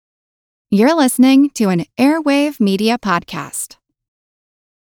You're listening to an Airwave Media Podcast.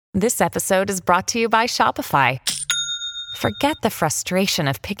 This episode is brought to you by Shopify. Forget the frustration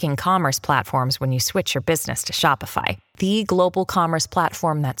of picking commerce platforms when you switch your business to Shopify, the global commerce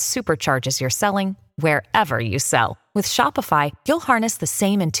platform that supercharges your selling wherever you sell. With Shopify, you'll harness the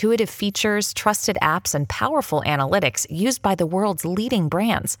same intuitive features, trusted apps, and powerful analytics used by the world's leading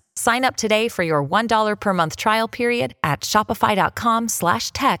brands. Sign up today for your $1 per month trial period at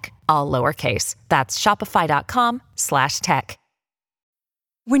shopify.com/tech, all lowercase. That's shopify.com/tech.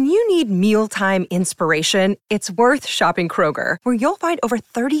 When you need mealtime inspiration, it's worth shopping Kroger, where you'll find over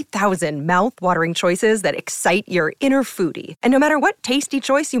 30,000 mouth-watering choices that excite your inner foodie. And no matter what tasty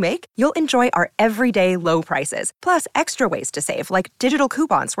choice you make, you'll enjoy our everyday low prices, plus extra ways to save, like digital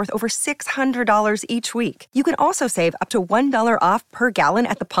coupons worth over $600 each week. You can also save up to $1 off per gallon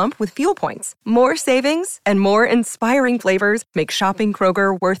at the pump with fuel points. More savings and more inspiring flavors make shopping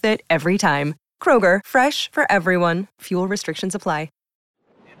Kroger worth it every time. Kroger, fresh for everyone. Fuel restrictions apply.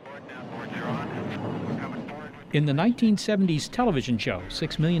 In the 1970s television show,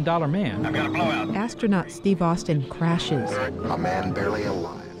 $6 Million Man, I've got a blowout. Astronaut Steve Austin crashes. A man barely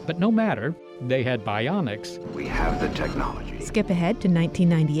alive. but no matter, they had bionics. We have the technology. Skip ahead to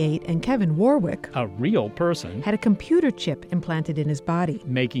 1998, and Kevin Warwick, A real person, had a computer chip implanted in his body.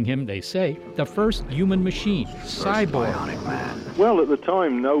 making him, they say, the first human machine, cyborg. Bionic man. Well, at the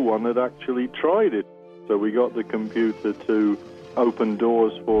time, no one had actually tried it. So we got the computer to open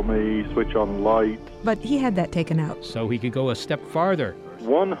doors for me, switch on lights. But he had that taken out. So he could go a step farther.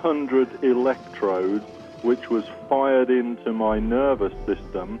 100 electrodes, which was fired into my nervous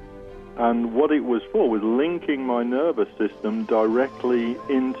system. And what it was for was linking my nervous system directly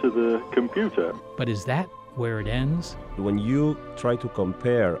into the computer. But is that where it ends? When you try to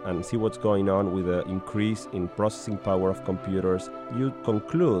compare and see what's going on with the increase in processing power of computers, you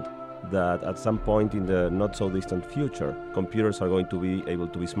conclude that at some point in the not-so-distant future, computers are going to be able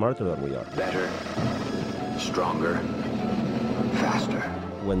to be smarter than we are. Better, stronger, faster.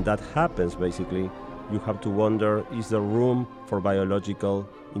 When that happens, basically, you have to wonder, is there room for biological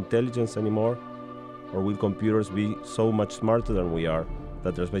intelligence anymore? Or will computers be so much smarter than we are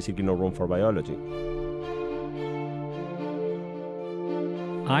that there's basically no room for biology?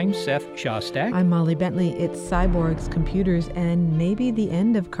 I'm Seth Shostak. I'm Molly Bentley. It's cyborgs, computers, and maybe the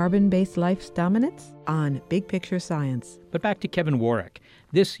end of carbon-based life's dominance on Big Picture Science. But back to Kevin Warwick.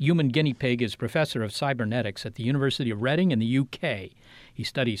 This human guinea pig is professor of cybernetics at the University of Reading in the UK. He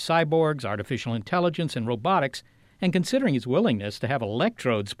studies cyborgs, artificial intelligence, and robotics, and considering his willingness to have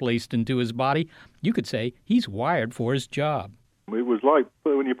electrodes placed into his body, you could say he's wired for his job. It was like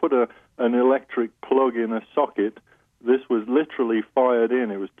when you put an electric plug in a socket. This was literally fired in.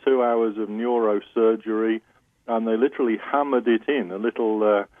 It was 2 hours of neurosurgery, and they literally hammered it in, a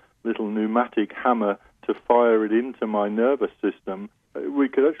little pneumatic hammer to fire it into my nervous system. We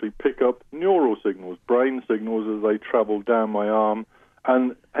could actually pick up neural signals, brain signals, as they traveled down my arm,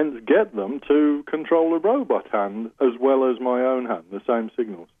 and get them to control a robot hand as well as my own hand, the same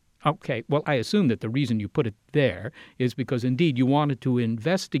signals. Okay, well, I assume that the reason you put it there is because, indeed, you wanted to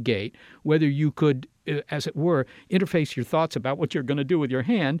investigate whether you could, as it were, interface your thoughts about what you're going to do with your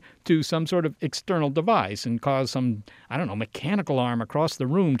hand to some sort of external device and cause some, mechanical arm across the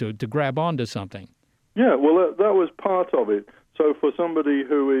room to grab onto something. Yeah, well, that was part of it. So for somebody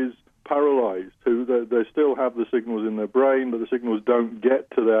who is paralyzed, who they still have the signals in their brain, but the signals don't get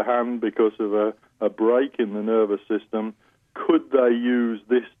to their hand because of a break in the nervous system, could they use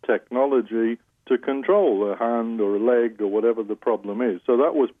this technology to control a hand or a leg or whatever the problem is? So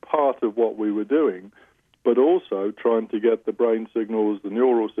that was part of what we were doing, but also trying to get the brain signals, the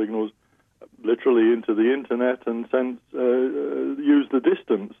neural signals, literally into the internet and use the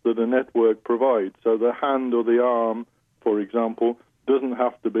distance that a network provides. So the hand or the arm, for example, doesn't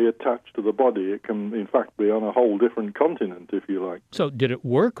have to be attached to the body. It can, in fact, be on a whole different continent, if you like. So did it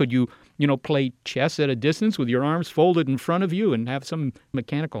work? Could you, play chess at a distance with your arms folded in front of you and have some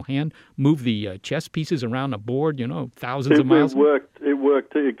mechanical hand move the chess pieces around a board, thousands of miles? It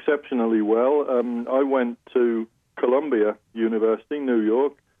worked exceptionally well. I went to Columbia University, New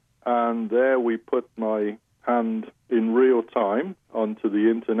York, and there we put my hand in real time onto the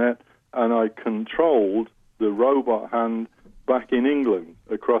internet, and I controlled the robot hand back in England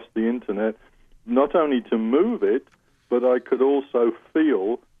across the internet, not only to move it, but I could also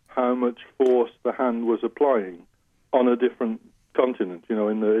feel how much force the hand was applying on a different continent, in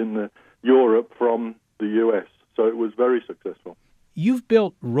the Europe from the US. So it was very successful. You've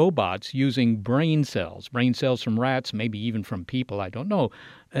built robots using brain cells from rats, maybe even from people, I don't know.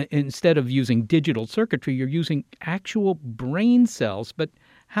 Instead of using digital circuitry, you're using actual brain cells. But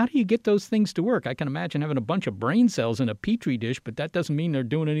How do you get those things to work? I can imagine having a bunch of brain cells in a petri dish, but that doesn't mean they're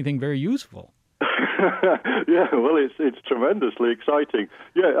doing anything very useful. Yeah, well, it's tremendously exciting.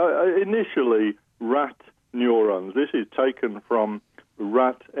 Yeah, initially, rat neurons. This is taken from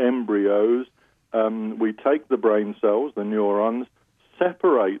rat embryos. We take the brain cells, the neurons,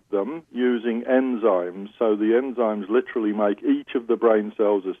 separate them using enzymes. So the enzymes literally make each of the brain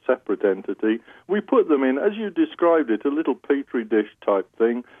cells a separate entity. We put them in, as you described it, a little petri dish type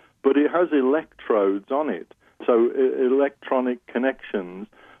thing, but it has electrodes on it. So electronic connections.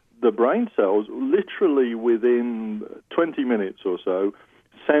 The brain cells, literally within 20 minutes or so,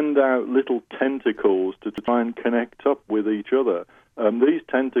 send out little tentacles to try and connect up with each other. These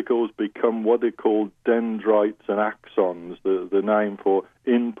tentacles become what are called dendrites and axons, the name for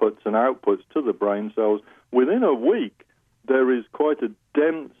inputs and outputs to the brain cells. Within a week, there is quite a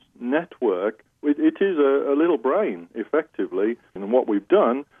dense network. It is a little brain, effectively. And what we've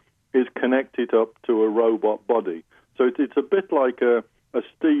done is connect it up to a robot body. So it's a bit like a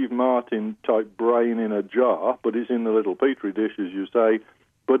Steve Martin type brain in a jar, but it's in the little petri dish, as you say,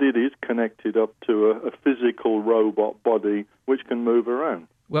 but it is connected up to a physical robot body which can move around.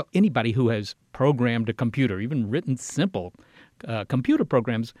 Well, anybody who has programmed a computer, even written simple computer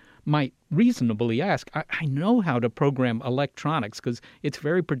programs, might reasonably ask, I know how to program electronics because it's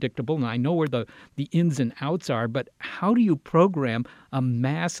very predictable and I know where the ins and outs are, but how do you program a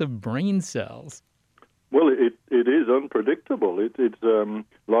mass of brain cells? Well, it is unpredictable. It's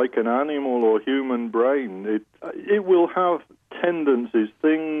like an animal or human brain. It will have tendencies,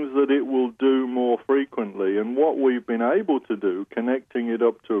 things that it will do more frequently. And what we've been able to do, connecting it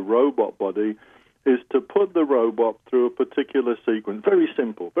up to a robot body, is to put the robot through a particular sequence. Very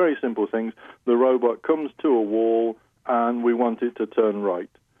simple things. The robot comes to a wall and we want it to turn right.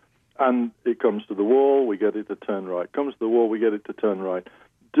 And it comes to the wall, we get it to turn right. Comes to the wall, we get it to turn right.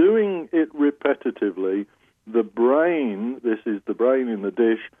 Doing it repetitively, the brain, this is the brain in the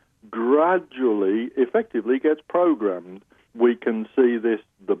dish, gradually, effectively gets programmed. We can see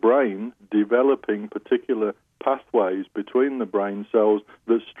the brain developing particular pathways between the brain cells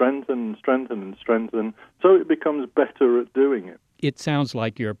that strengthen and strengthen and strengthen, so it becomes better at doing it. It sounds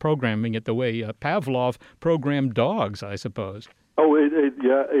like you're programming it the way Pavlov programmed dogs, I suppose. Oh,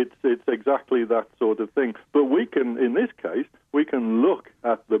 it's exactly that sort of thing. But we can, in this case, we can look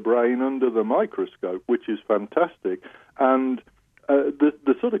at the brain under the microscope, which is fantastic. And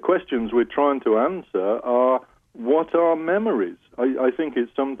the sort of questions we're trying to answer are, what are memories? I think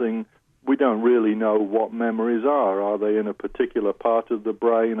it's something we don't really know what memories are. Are they in a particular part of the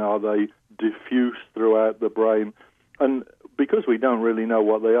brain? Are they diffuse throughout the brain? And because we don't really know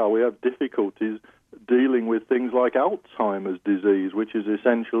what they are, we have difficulties dealing with things like Alzheimer's disease, which is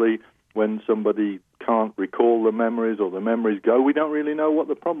essentially when somebody can't recall the memories or the memories go, we don't really know what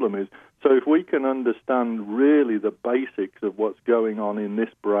the problem is. So if we can understand really the basics of what's going on in this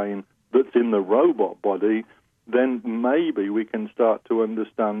brain that's in the robot body, then maybe we can start to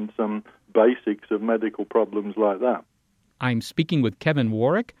understand some basics of medical problems like that. I'm speaking with Kevin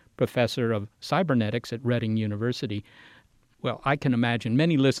Warwick, professor of cybernetics at Reading University. Well, I can imagine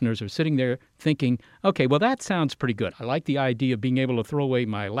many listeners are sitting there thinking, okay, well, that sounds pretty good. I like the idea of being able to throw away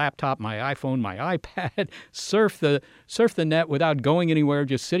my laptop, my iPhone, my iPad, surf the net without going anywhere,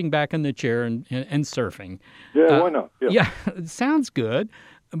 just sitting back in the chair and surfing. Yeah, why not? Yeah, it sounds good.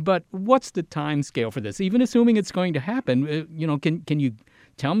 But what's the time scale for this? Even assuming it's going to happen, can you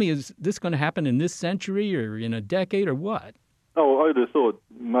tell me, is this going to happen in this century or in a decade or what? Oh, I'd have thought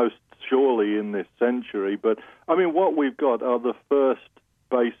most surely in this century. But, I mean, what we've got are the first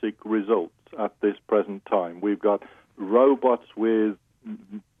basic results at this present time. We've got robots with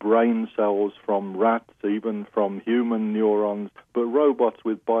brain cells from rats, even from human neurons, but robots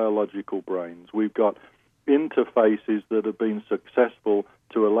with biological brains. We've got interfaces that have been successful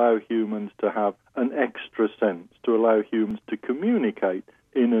to allow humans to have an extra sense, to allow humans to communicate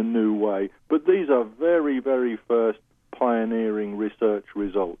in a new way. But these are very, very first pioneering research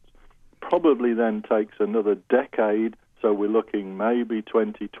results. Probably then takes another decade, so we're looking maybe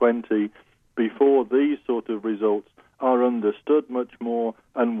 2020, before these sort of results are understood much more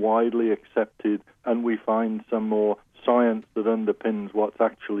and widely accepted, and we find some more science that underpins what's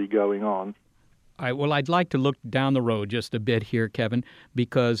actually going on. Well, I'd like to look down the road just a bit here, Kevin,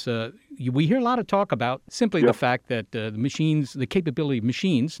 because we hear a lot of talk about simply the fact that the capability of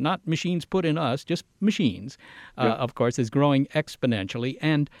machines, not machines put in us, just machines, of course, is growing exponentially.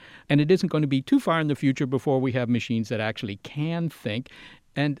 And it isn't going to be too far in the future before we have machines that actually can think.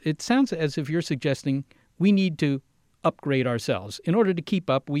 And it sounds as if you're suggesting we need to upgrade ourselves. In order to keep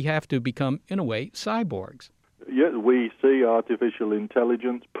up, we have to become, in a way, cyborgs. we see artificial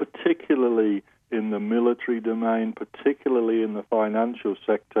intelligence, particularly in the military domain, particularly in the financial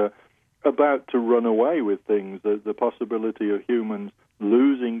sector, about to run away with things. The possibility of humans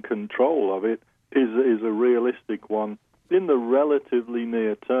losing control of it is a realistic one in the relatively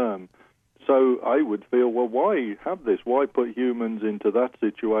near term. So I would feel, well, why have this? Why put humans into that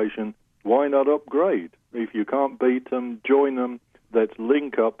situation? Why not upgrade? If you can't beat them, join them. Let's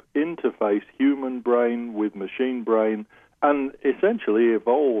link up, interface human brain with machine brain, and essentially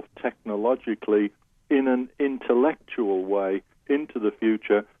evolve technologically in an intellectual way into the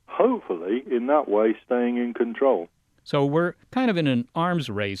future, hopefully in that way staying in control. So we're kind of in an arms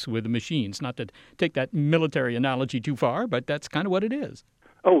race with the machines, not to take that military analogy too far, but that's kind of what it is.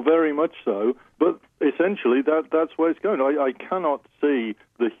 Oh, very much so. But essentially, that's where it's going. I cannot see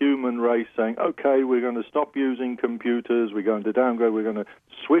the human race saying, okay, we're going to stop using computers, we're going to downgrade, we're going to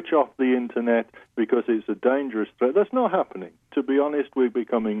switch off the internet because it's a dangerous threat. That's not happening. To be honest, we're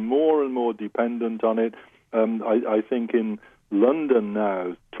becoming more and more dependent on it. I think in London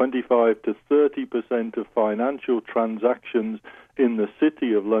now, 25 to 30% of financial transactions in the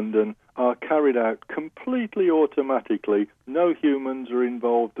city of London are carried out completely automatically. No humans are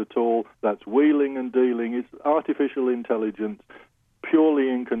involved at all. That's wheeling and dealing. It's artificial intelligence purely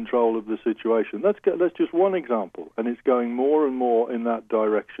in control of the situation. That's just one example, and it's going more and more in that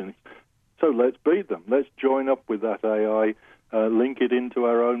direction. So let's beat them. Let's join up with that AI, link it into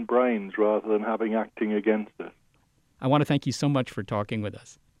our own brains rather than acting against us. I want to thank you so much for talking with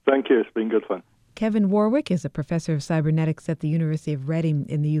us. Thank you. It's been good fun. Kevin Warwick is a professor of cybernetics at the University of Reading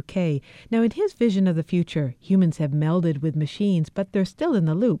in the UK. Now, in his vision of the future, humans have melded with machines, but they're still in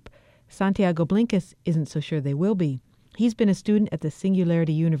the loop. Santiago Blinkus isn't so sure they will be. He's been a student at the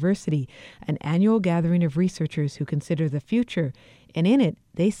Singularity University, an annual gathering of researchers who consider the future, and in it,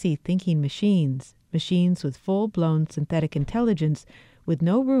 they see thinking machines with full-blown synthetic intelligence, with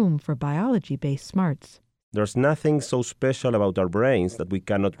no room for biology-based smarts. There's nothing so special about our brains that we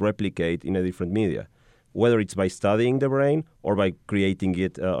cannot replicate in a different media, whether it's by studying the brain or by creating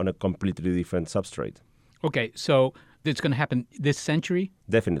it on a completely different substrate. Okay, so it's going to happen this century?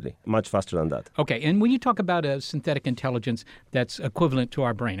 Definitely, much faster than that. Okay, and when you talk about a synthetic intelligence that's equivalent to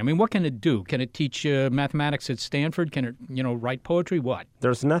our brain, I mean, what can it do? Can it teach mathematics at Stanford? Can it, write poetry? What?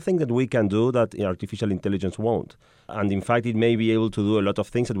 There's nothing that we can do that artificial intelligence won't. And in fact, it may be able to do a lot of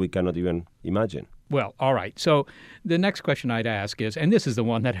things that we cannot even imagine. Well, all right. So the next question I'd ask is, and this is the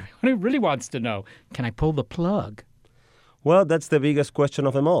one that everyone really wants to know, can I pull the plug? Well, that's the biggest question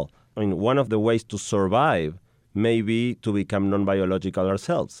of them all. I mean, one of the ways to survive may be to become non-biological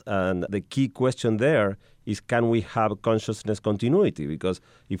ourselves. And the key question there is, can we have consciousness continuity? Because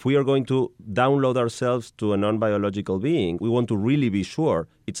if we are going to download ourselves to a non-biological being, we want to really be sure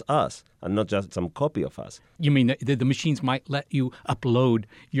it's us and not just some copy of us. You mean that the machines might let you upload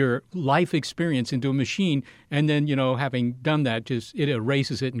your life experience into a machine, and then, having done that, just it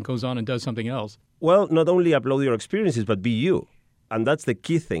erases it and goes on and does something else? Well, not only upload your experiences, but be you. And that's the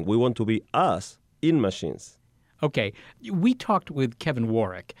key thing. We want to be us in machines. Okay. We talked with Kevin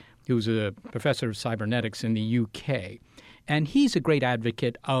Warwick, who's a professor of cybernetics in the UK, and he's a great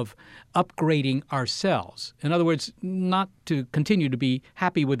advocate of upgrading ourselves. In other words, not to continue to be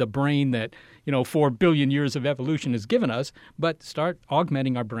happy with a brain that, 4 billion years of evolution has given us, but start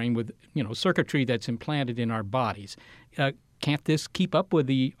augmenting our brain with, circuitry that's implanted in our bodies. Can't this keep up with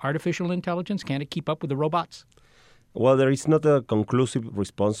the artificial intelligence? Can't it keep up with the robots? Well, there is not a conclusive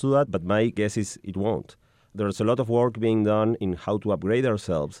response to that, but my guess is it won't. There's a lot of work being done in how to upgrade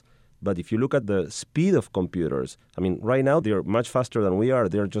ourselves. But if you look at the speed of computers, right now they're much faster than we are.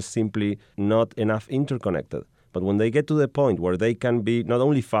 They're just simply not enough interconnected. But when they get to the point where they can be not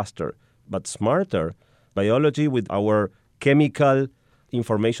only faster, but smarter, biology with our chemical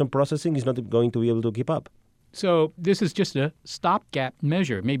information processing is not going to be able to keep up. So this is just a stopgap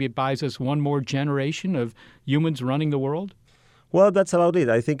measure. Maybe it buys us one more generation of humans running the world? Well, that's about it.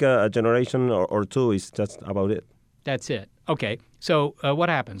 I think a generation or two is just about it. That's it. Okay. So what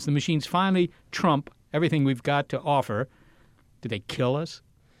happens? The machines finally trump everything we've got to offer. Do they kill us?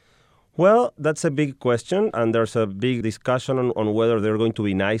 Well, that's a big question, and there's a big discussion on whether they're going to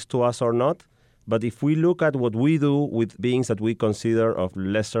be nice to us or not. But if we look at what we do with beings that we consider of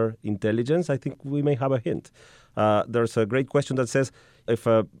lesser intelligence, I think we may have a hint. There's a great question that says, if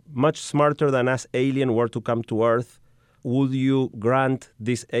a much smarter than us alien were to come to Earth, would you grant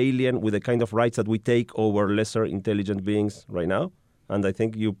this alien with the kind of rights that we take over lesser intelligent beings right now? And I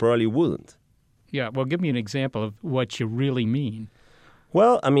think you probably wouldn't. Yeah, well, give me an example of what you really mean.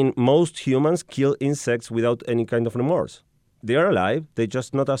 Well, most humans kill insects without any kind of remorse. They are alive. They're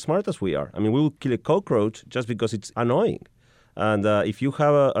just not as smart as we are. I mean, we will kill a cockroach just because it's annoying. And if you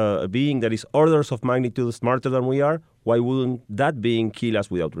have a being that is orders of magnitude smarter than we are, why wouldn't that being kill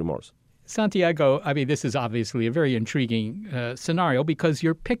us without remorse? Santiago, I mean, this is obviously a very intriguing scenario because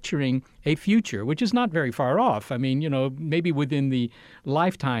you're picturing a future which is not very far off. I mean, maybe within the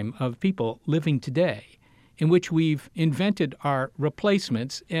lifetime of people living today, in which we've invented our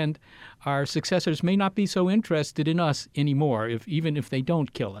replacements and our successors may not be so interested in us anymore, even if they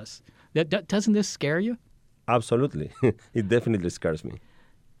don't kill us. Doesn't this scare you? Absolutely. It definitely scares me.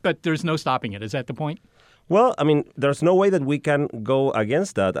 But there's no stopping it. Is that the point? Well, I mean, there's no way that we can go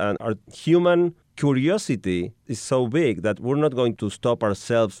against that. And our human curiosity is so big that we're not going to stop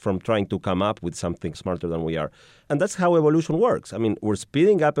ourselves from trying to come up with something smarter than we are. And that's how evolution works. I mean, we're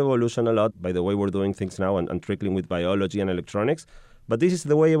speeding up evolution a lot by the way we're doing things now and trickling with biology and electronics. But this is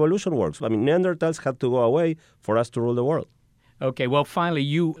the way evolution works. I mean, Neanderthals had to go away for us to rule the world. Okay, well, finally,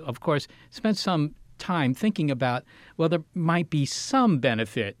 you, of course, spent some time thinking about, well, there might be some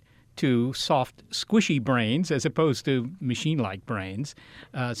benefit to soft, squishy brains as opposed to machine-like brains,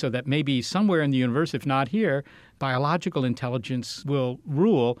 so that maybe somewhere in the universe, if not here, biological intelligence will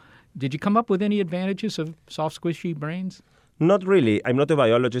rule. Did you come up with any advantages of soft, squishy brains? Not really. I'm not a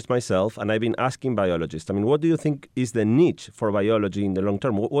biologist myself, and I've been asking biologists. I mean, what do you think is the niche for biology in the long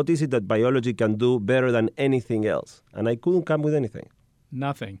term? What is it that biology can do better than anything else? And I couldn't come with anything.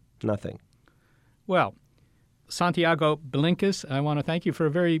 Nothing. Well, Santiago Belinkas, I want to thank you for a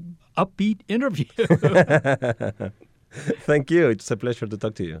very upbeat interview. Thank you. It's a pleasure to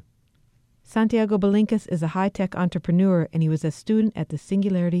talk to you. Santiago Belinkas is a high-tech entrepreneur, and he was a student at the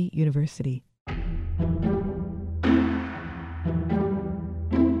Singularity University.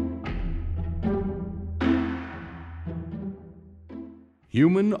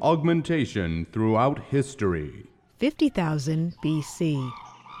 Human augmentation throughout history. 50,000 B.C.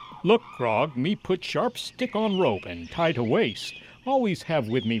 Look, Grog, me put sharp stick on rope and tie to waist. Always have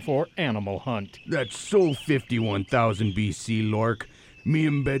with me for animal hunt. That's so 51,000 B.C., Lork. Me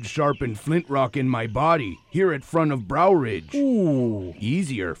embed sharpened flint rock in my body, here at front of Brow Ridge. Ooh.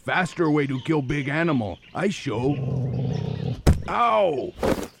 Easier, faster way to kill big animal. I show. Ow!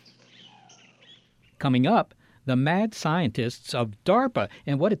 Coming up, the mad scientists of DARPA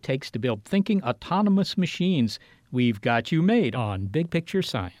and what it takes to build thinking autonomous machines. We've got you made on Big Picture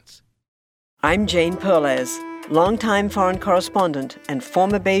Science. I'm Jane Perlez, longtime foreign correspondent and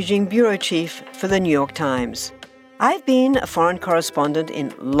former Beijing bureau chief for the New York Times. I've been a foreign correspondent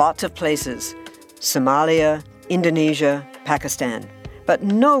in lots of places: Somalia, Indonesia, Pakistan, but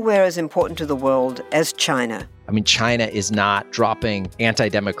nowhere as important to the world as China. I mean, China is not dropping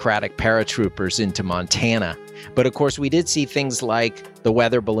anti-democratic paratroopers into Montana. But of course, we did see things like the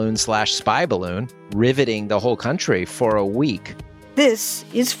weather balloon/spy balloon riveting the whole country for a week. This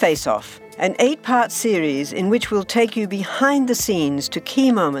is Face Off, an 8-part series in which we'll take you behind the scenes to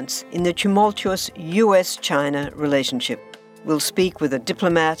key moments in the tumultuous U.S.-China relationship. We'll speak with a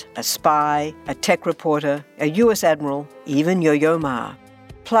diplomat, a spy, a tech reporter, a U.S. admiral, even Yo-Yo Ma.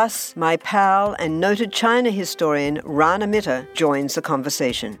 Plus, my pal and noted China historian Rana Mitter joins the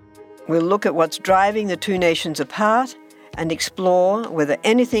conversation. We'll look at what's driving the two nations apart and explore whether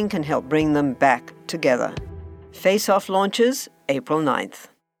anything can help bring them back together. Face Off launches April 9th.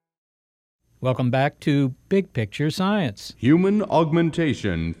 Welcome back to Big Picture Science. Human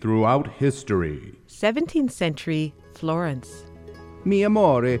augmentation throughout history. 17th century Florence. Mi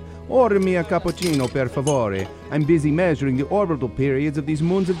amore, order me a cappuccino per favore. I'm busy measuring the orbital periods of these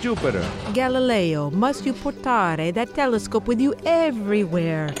moons of Jupiter. Galileo, must you portare that telescope with you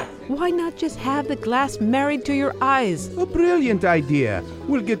everywhere? Why not just have the glass married to your eyes? A brilliant idea.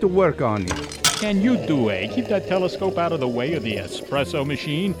 We'll get to work on it. Can you, Due, keep that telescope out of the way of the espresso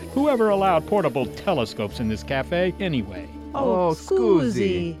machine? Whoever allowed portable telescopes in this cafe anyway? Oh,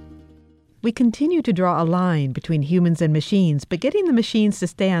 scusi. We continue to draw a line between humans and machines, but getting the machines to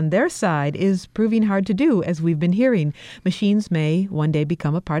stay on their side is proving hard to do, as we've been hearing. Machines may one day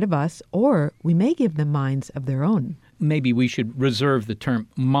become a part of us, or we may give them minds of their own. Maybe we should reserve the term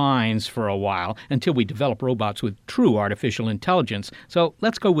minds for a while until we develop robots with true artificial intelligence. So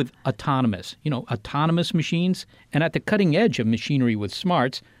let's go with autonomous. Autonomous machines. And at the cutting edge of machinery with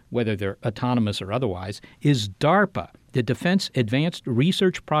smarts, whether they're autonomous or otherwise, is DARPA, the Defense Advanced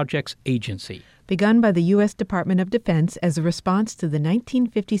Research Projects Agency. Begun by the U.S. Department of Defense as a response to the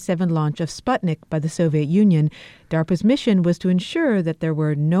 1957 launch of Sputnik by the Soviet Union, DARPA's mission was to ensure that there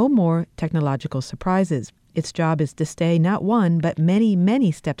were no more technological surprises. Its job is to stay not one, but many,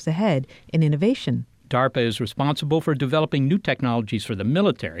 many steps ahead in innovation. DARPA is responsible for developing new technologies for the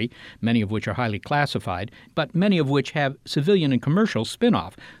military, many of which are highly classified, but many of which have civilian and commercial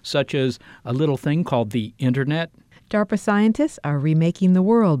spin-off, such as a little thing called the Internet. DARPA scientists are remaking the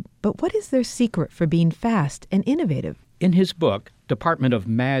world, but what is their secret for being fast and innovative? In his book, Department of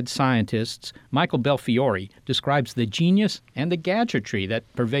Mad Scientists, Michael Belfiore describes the genius and the gadgetry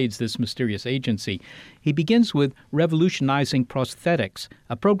that pervades this mysterious agency. He begins with revolutionizing prosthetics,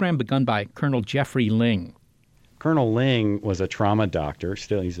 a program begun by Colonel Jeffrey Ling. Colonel Ling was a trauma doctor,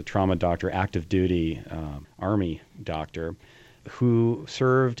 still he's a trauma doctor, active duty Army doctor, who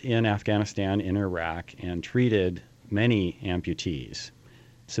served in Afghanistan, in Iraq, and treated many amputees,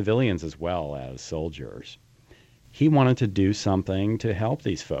 civilians as well as soldiers. He wanted to do something to help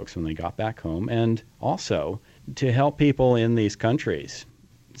these folks when they got back home and also to help people in these countries.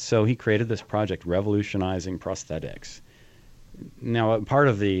 So he created this project, Revolutionizing Prosthetics. Now, part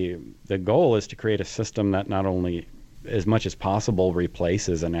of the goal is to create a system that not only as much as possible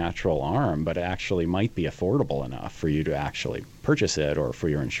replaces a natural arm, but actually might be affordable enough for you to actually purchase it or for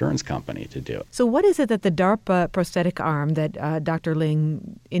your insurance company to do it. So what is it that the DARPA prosthetic arm that Dr.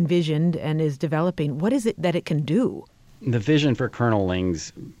 Ling envisioned and is developing, what is it that it can do? The vision for Colonel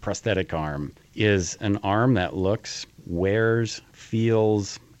Ling's prosthetic arm is an arm that looks, wears,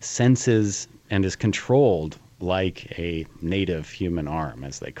 feels, senses, and is controlled like a native human arm,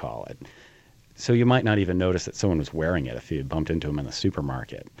 as they call it. So you might not even notice that someone was wearing it if you bumped into them in the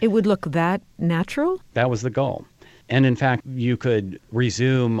supermarket. It would look that natural? That was the goal. And in fact, you could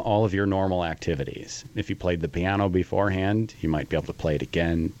resume all of your normal activities. If you played the piano beforehand, you might be able to play it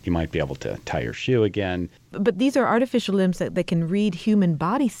again. You might be able to tie your shoe again. But these are artificial limbs that can read human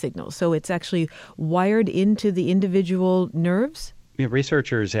body signals. So it's actually wired into the individual nerves?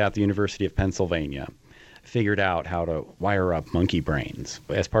 Researchers at the University of Pennsylvania figured out how to wire up monkey brains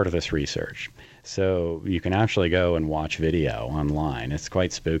as part of this research. So you can actually go and watch video online. It's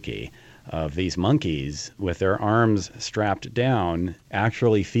quite spooky of these monkeys with their arms strapped down,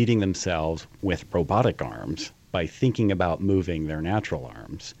 actually feeding themselves with robotic arms by thinking about moving their natural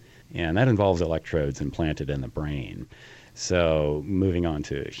arms. And that involves electrodes implanted in the brain. So moving on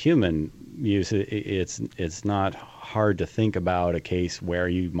to human use, it's not hard to think about a case where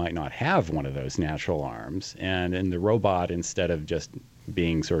you might not have one of those natural arms. And in the robot, instead of just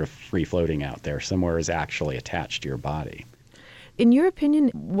being sort of free-floating out there, somewhere is actually attached to your body. In your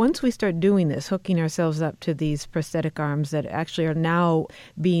opinion, once we start doing this, hooking ourselves up to these prosthetic arms that actually are now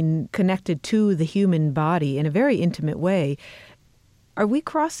being connected to the human body in a very intimate way, are we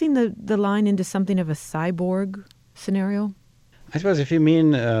crossing the line into something of a cyborg scenario? I suppose if you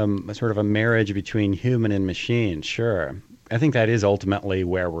mean sort of a marriage between human and machine, sure. I think that is ultimately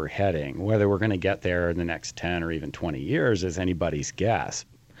where we're heading. Whether we're going to get there in the next 10 or even 20 years is anybody's guess.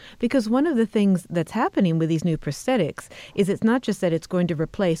 Because one of the things that's happening with these new prosthetics is it's not just that it's going to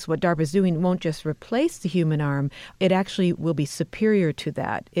replace what DARPA is doing, won't just replace the human arm, it actually will be superior to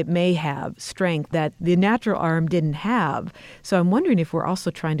that. It may have strength that the natural arm didn't have. So I'm wondering if we're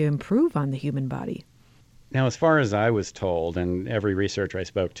also trying to improve on the human body. Now, as far as I was told, and every researcher I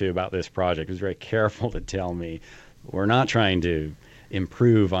spoke to about this project was very careful to tell me, we're not trying to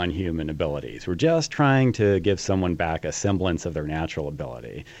improve on human abilities. We're just trying to give someone back a semblance of their natural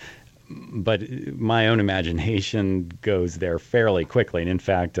ability. But my own imagination goes there fairly quickly. And in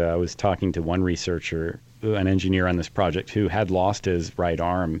fact, I was talking to one researcher, an engineer on this project, who had lost his right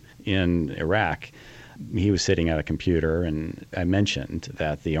arm in Iraq. He was sitting at a computer, and I mentioned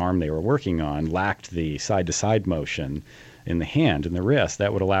that the arm they were working on lacked the side-to-side motion in the hand and the wrist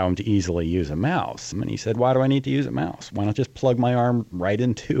that would allow him to easily use a mouse. And he said, why do I need to use a mouse? Why not just plug my arm right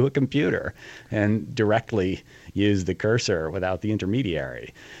into a computer and directly use the cursor without the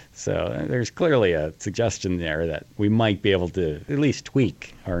intermediary? So there's clearly a suggestion there that we might be able to at least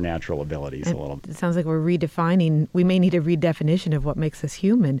tweak our natural abilities a little bit. It sounds like we're redefining, we may need a redefinition of what makes us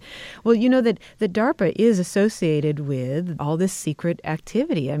human. Well, you know that DARPA is associated with all this secret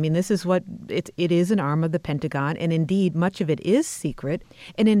activity. I mean, this is what, it is an arm of the Pentagon, and indeed much of it is secret.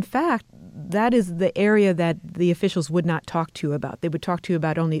 And in fact, that is the area that the officials would not talk to you about. They would talk to you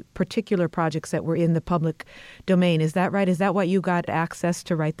about only particular projects that were in the public domain. Is that right? Is that what you got access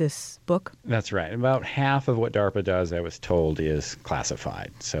to write this book? That's right. About half of what DARPA does, I was told, is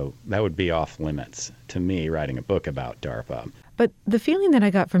classified. So that would be off limits to me writing a book about DARPA. But the feeling that I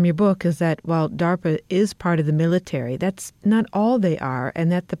got from your book is that while DARPA is part of the military, that's not all they are,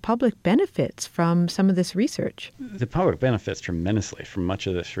 and that the public benefits from some of this research. The public benefits tremendously from much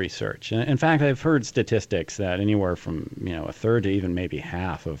of this research. In fact, I've heard statistics that anywhere from a third to even maybe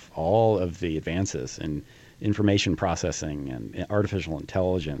half of all of the advances in information processing and artificial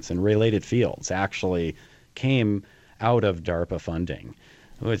intelligence and related fields actually came out of DARPA funding,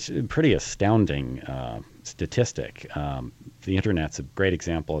 which is a pretty astounding statistic. The Internet's a great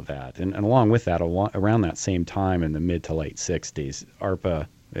example of that. And along with that, around that same time in the mid to late 60s, ARPA,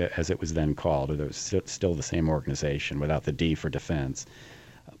 as it was then called, it was still the same organization without the D for defense,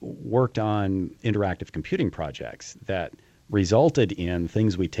 worked on interactive computing projects that resulted in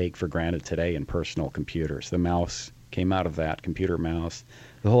things we take for granted today in personal computers. The mouse came out of that, computer mouse.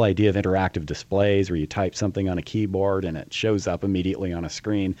 The whole idea of interactive displays where you type something on a keyboard and it shows up immediately on a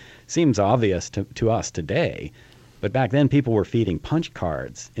screen seems obvious to us today. But back then, people were feeding punch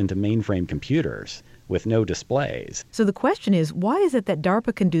cards into mainframe computers with no displays. So the question is, why is it that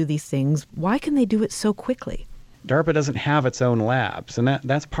DARPA can do these things? Why can they do it so quickly? DARPA doesn't have its own labs, and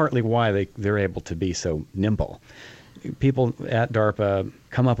that's partly why they're able to be so nimble. People at DARPA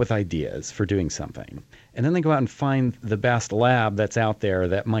come up with ideas for doing something, and then they go out and find the best lab that's out there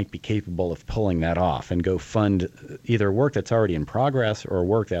that might be capable of pulling that off and go fund either work that's already in progress or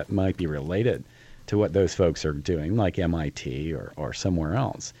work that might be related to what those folks are doing, like MIT or somewhere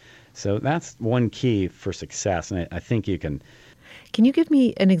else. So that's one key for success, and I think you can... Can you give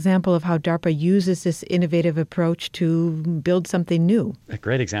me an example of how DARPA uses this innovative approach to build something new? A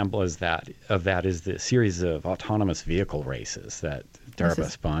great example of that is the series of autonomous vehicle races that DARPA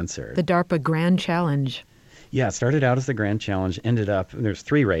sponsored. The DARPA Grand Challenge. Yeah, it started out as the Grand Challenge, ended up, there's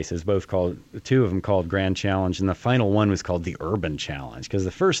 3 races, two of them called Grand Challenge, and the final one was called the Urban Challenge, because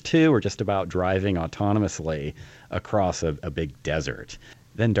the first 2 were just about driving autonomously across a big desert.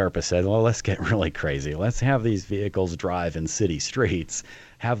 Then DARPA said, well, let's get really crazy. Let's have these vehicles drive in city streets,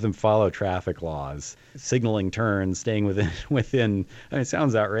 have them follow traffic laws, signaling turns, staying within I mean, it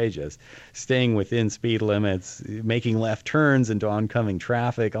sounds outrageous, staying within speed limits, making left turns into oncoming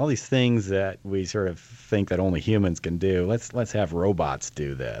traffic, all these things that we sort of think that only humans can do. Let's have robots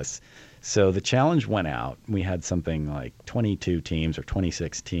do this. So the challenge went out. We had something like 22 teams or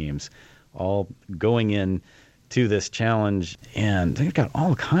 26 teams all going in to this challenge, and they've got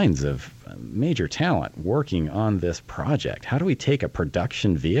all kinds of major talent working on this project. How do we take a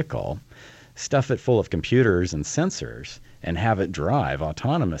production vehicle, stuff it full of computers and sensors, and have it drive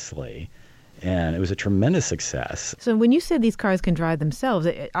autonomously? And it was a tremendous success. So when you said these cars can drive themselves,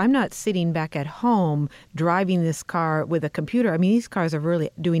 I'm not sitting back at home driving this car with a computer. I mean, these cars are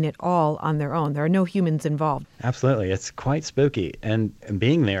really doing it all on their own. There are no humans involved. Absolutely. It's quite spooky. And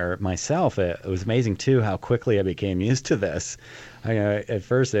being there myself, it was amazing, too, how quickly I became used to this. At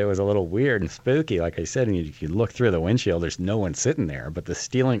first, it was a little weird and spooky. Like I said, if you look through the windshield, there's no one sitting there, but the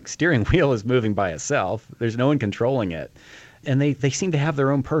steering wheel is moving by itself. There's no one controlling it. And they seem to have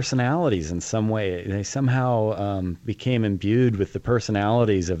their own personalities in some way. They somehow became imbued with the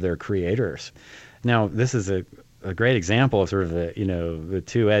personalities of their creators. Now, this is a great example of sort of the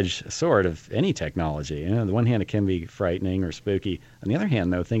two-edged sword of any technology. On the one hand, it can be frightening or spooky. On the other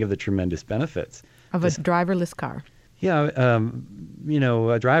hand, though, think of the tremendous benefits of a driverless car. Yeah, a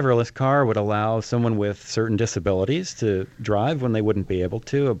driverless car would allow someone with certain disabilities to drive when they wouldn't be able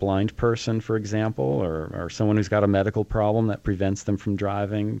to. A blind person, for example, or someone who's got a medical problem that prevents them from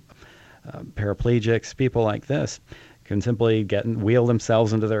driving. Paraplegics, people like this can simply wheel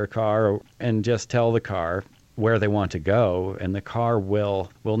themselves into their car and just tell the car where they want to go, and the car will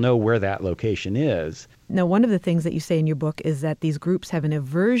know where that location is. Now, one of the things that you say in your book is that these groups have an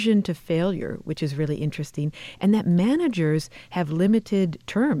aversion to failure, which is really interesting, and that managers have limited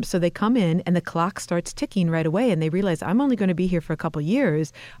terms. So they come in and the clock starts ticking right away, and they realize, I'm only going to be here for a couple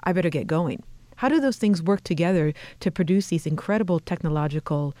years. I better get going. How do those things work together to produce these incredible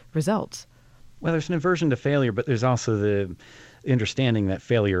technological results? Well, there's an aversion to failure, but there's also the understanding that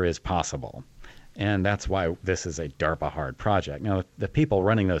failure is possible. And that's why this is a DARPA hard project. Now, the people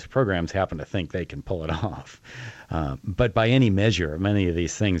running those programs happen to think they can pull it off. But by any measure, many of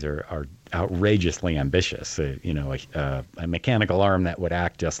these things are outrageously ambitious. A mechanical arm that would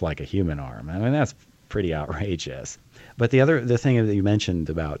act just like a human arm. I mean, that's pretty outrageous. But the thing that you mentioned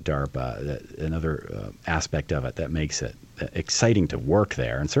about DARPA, another aspect of it that makes it exciting to work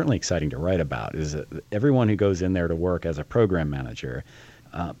there, and certainly exciting to write about, is that everyone who goes in there to work as a program manager,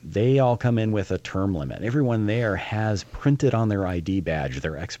 they all come in with a term limit. Everyone there has printed on their ID badge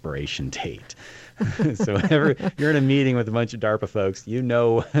their expiration date. So you're in a meeting with a bunch of DARPA folks, you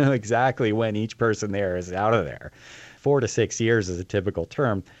know exactly when each person there is out of there. 4 to 6 years is a typical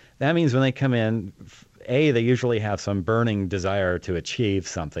term. That means when they come in, A, they usually have some burning desire to achieve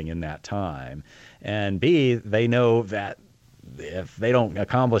something in that time. And B, they know that if they don't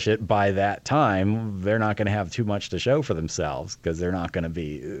accomplish it by that time, they're not going to have too much to show for themselves because they're not going to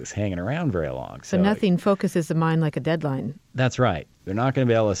be hanging around very long. So nothing focuses the mind like a deadline. That's right. They're not going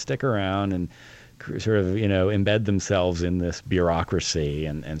to be able to stick around and sort of, embed themselves in this bureaucracy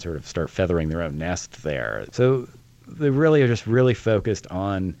and sort of start feathering their own nest there. So they really are just really focused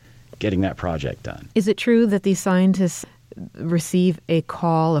on getting that project done. Is it true that these scientists receive a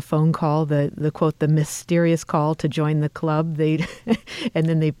phone call, the quote, the mysterious call to join the club, and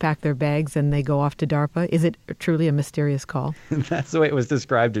then they pack their bags and they go off to DARPA? Is it truly a mysterious call? That's the way it was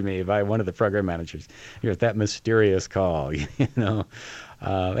described to me by one of the program managers. That mysterious call,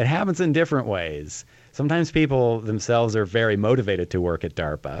 It happens in different ways. Sometimes people themselves are very motivated to work at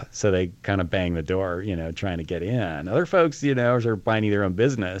DARPA, so they kind of bang the door, trying to get in. Other folks, are minding their own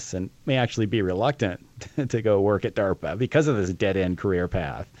business and may actually be reluctant to go work at DARPA because of this dead-end career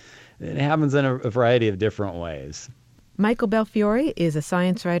path. It happens in a variety of different ways. Michael Belfiore is a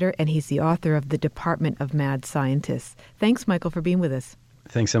science writer, and he's the author of The Department of Mad Scientists. Thanks, Michael, for being with us.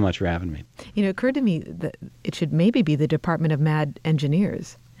 Thanks so much for having me. It occurred to me that it should maybe be the Department of Mad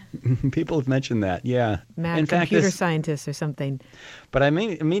Engineers. People have mentioned that, yeah. Mad computer scientists or something. But I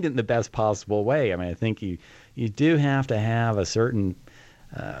mean it in the best possible way. I think you do have to have a certain,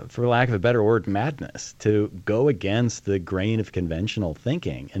 for lack of a better word, madness to go against the grain of conventional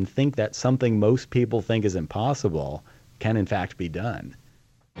thinking and think that something most people think is impossible can in fact be done.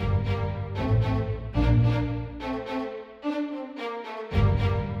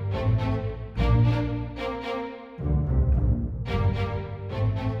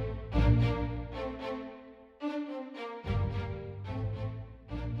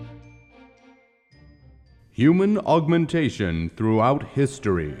 Human augmentation throughout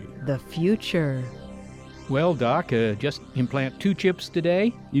history. The future. Well, Doc, just implant 2 chips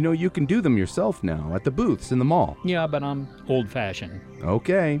today? You can do them yourself now at the booths in the mall. Yeah, but I'm old-fashioned.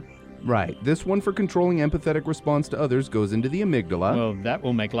 Okay. Right. This one for controlling empathetic response to others goes into the amygdala. Well, that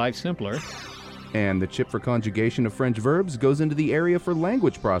will make life simpler. And the chip for conjugation of French verbs goes into the area for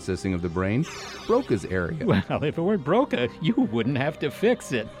language processing of the brain, Broca's area. Well, if it weren't Broca, you wouldn't have to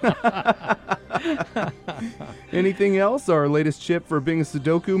fix it. Anything else? Our latest chip for being a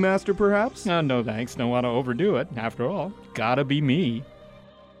Sudoku master, perhaps? No, thanks. Don't want to overdo it. After all, gotta be me.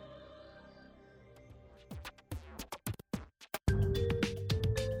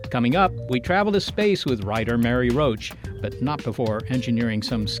 Coming up, we travel to space with writer Mary Roach, but not before engineering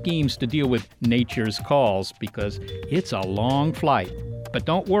some schemes to deal with nature's calls, because it's a long flight. But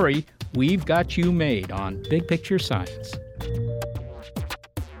don't worry, we've got you made on Big Picture Science.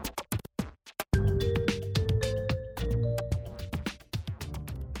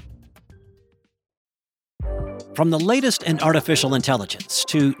 From the latest in artificial intelligence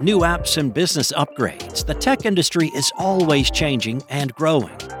to new apps and business upgrades, the tech industry is always changing and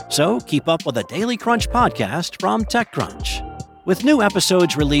growing. So keep up with the Daily Crunch podcast from TechCrunch. With new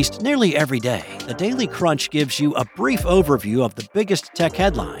episodes released nearly every day, the Daily Crunch gives you a brief overview of the biggest tech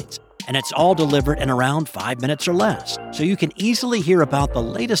headlines, and it's all delivered in around 5 minutes or less, so you can easily hear about the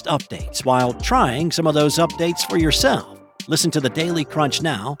latest updates while trying some of those updates for yourself. Listen to the Daily Crunch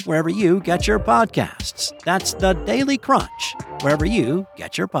now, wherever you get your podcasts. That's the Daily Crunch, wherever you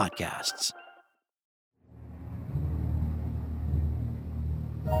get your podcasts.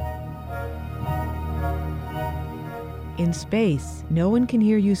 In space, no one can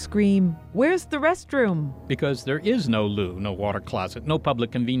hear you scream, "Where's the restroom?" Because there is no loo, no water closet, no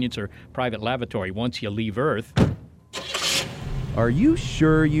public convenience or private lavatory once you leave Earth. Are you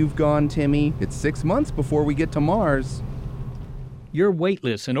sure you've gone, Timmy? It's 6 months before we get to Mars. You're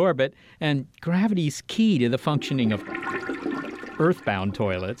weightless in orbit, and gravity's key to the functioning of Earthbound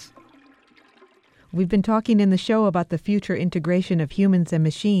toilets. We've been talking in the show about the future integration of humans and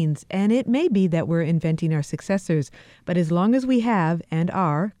machines, and it may be that we're inventing our successors. But as long as we have and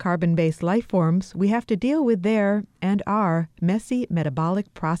are carbon-based life forms, we have to deal with their and our messy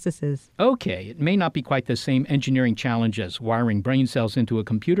metabolic processes. Okay, it may not be quite the same engineering challenge as wiring brain cells into a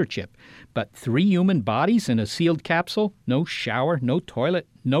computer chip, but 3 human bodies in a sealed capsule, no shower, no toilet,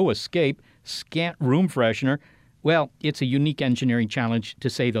 no escape, scant room freshener. Well, it's a unique engineering challenge, to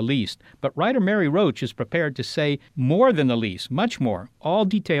say the least. But writer Mary Roach is prepared to say more than the least, much more, all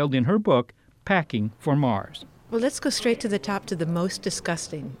detailed in her book, Packing for Mars. Well, let's go straight to the top, to the most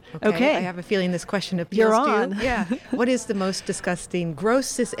disgusting. Okay. I have a feeling this question appeals You're to on. you. Yeah. What is the most disgusting,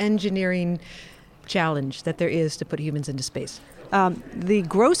 grossest engineering challenge that there is to put humans into space? The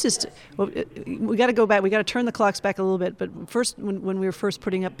grossest, we got to go back, we got to turn the clocks back a little bit, but first, when we were first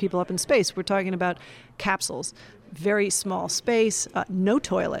putting up people up in space, we're talking about capsules, very small space, no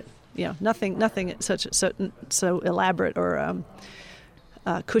toilet, nothing so elaborate or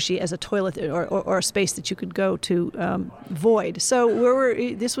cushy as a toilet or a space that you could go to void. So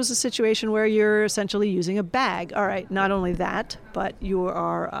this was a situation where you're essentially using a bag. All right, not only that, but you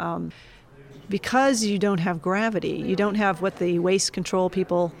are, because you don't have gravity, you don't have what the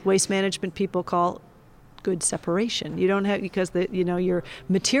waste management people call good separation. You don't have, because your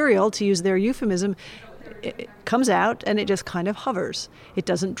material, to use their euphemism, it comes out and it just kind of hovers. It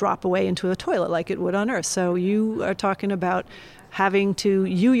doesn't drop away into a toilet like it would on Earth. So you are talking about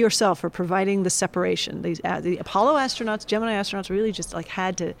you yourself are providing the separation. The Apollo astronauts, Gemini astronauts really just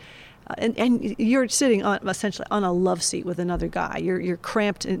had to, and you're sitting essentially on a love seat with another guy. You're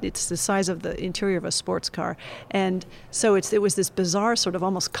cramped, and it's the size of the interior of a sports car. And so it was this bizarre sort of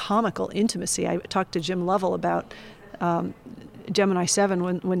almost comical intimacy. I talked to Jim Lovell about Gemini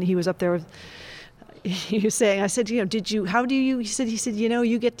 7 when he was up there with, he was saying, I said, he said,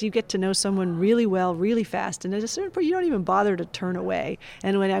 you get to know someone really well, really fast, and at a certain point, you don't even bother to turn away.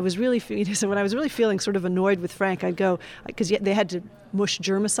 And when I was really feeling sort of annoyed with Frank, I'd go, because they had to mush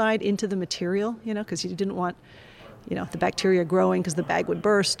germicide into the material, because you didn't want, the bacteria growing because the bag would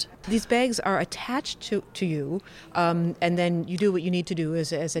burst. These bags are attached to you, and then you do what you need to do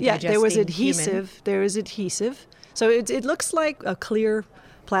as a digesting human. Yeah, there was adhesive. There is adhesive. So it looks like a clear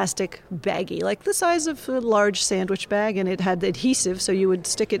plastic baggie, like the size of a large sandwich bag, and it had adhesive, so you would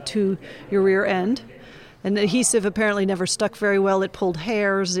stick it to your rear end. And the adhesive apparently never stuck very well. It pulled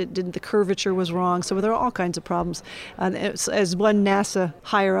hairs. The curvature was wrong. So there are all kinds of problems. As one NASA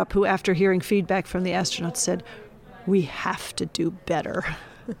higher up, who after hearing feedback from the astronauts said, "We have to do better."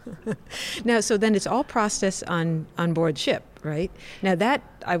 Now, so then it's all processed on board ship, right? Now that,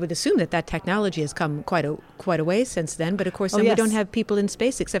 I would assume that technology has come quite a way since then, but of course we don't have people in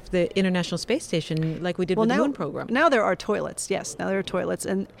space except for the International Space Station like we did with the moon program. Now there are toilets, yes. Now there are toilets.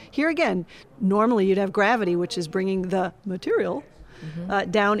 And here again, normally you'd have gravity, which is bringing the material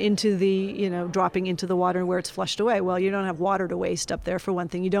down into the, dropping into the water where it's flushed away. Well, you don't have water to waste up there, for one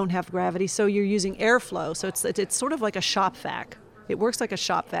thing. You don't have gravity, so you're using airflow. So it's sort of like a shop vac. It works like a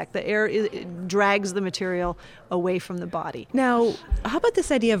shop vac. The air drags the material away from the body. Now, how about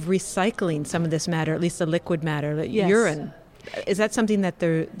this idea of recycling some of this matter, at least the liquid matter, urine? Is that something that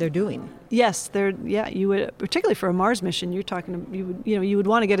they're doing? Yes, you would, particularly for a Mars mission. You would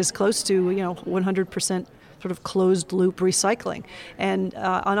want to get as close to 100% sort of closed loop recycling. And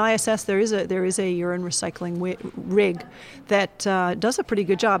on ISS there is a urine recycling rig that does a pretty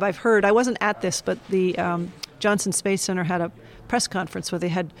good job. I've heard. I wasn't at this, but the Johnson Space Center had a press conference where they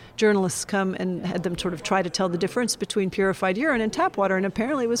had journalists come and had them sort of try to tell the difference between purified urine and tap water, and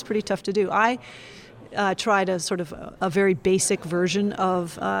apparently it was pretty tough to do. I tried a sort of a very basic version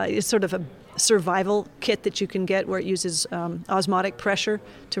of it's sort of a survival kit that you can get where it uses osmotic pressure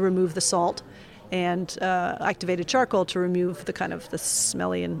to remove the salt and activated charcoal to remove the kind of the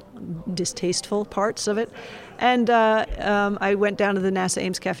smelly and distasteful parts of it. And I went down to the NASA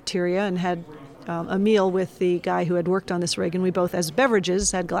Ames cafeteria and had a meal with the guy who had worked on this rig, and we both, as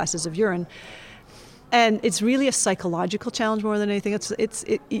beverages, had glasses of urine. And it's really a psychological challenge more than anything.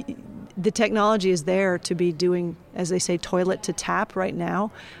 The technology is there to be doing, as they say, toilet to tap right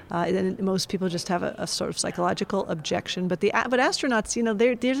now. And most people just have a sort of psychological objection. But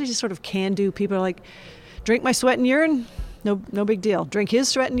astronauts, they're just sort of can-do. People are like, drink my sweat and urine. No big deal. Drink his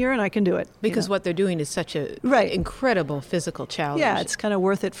sweat and urine, I can do it. Because what they're doing is such a incredible physical challenge. Yeah, it's kind of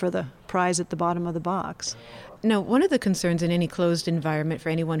worth it for the prize at the bottom of the box. Now, one of the concerns in any closed environment for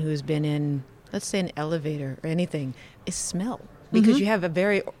anyone who's been in, let's say, an elevator or anything, is smell. Because you have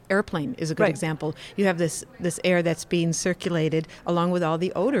airplane is a good example. You have this air that's being circulated along with all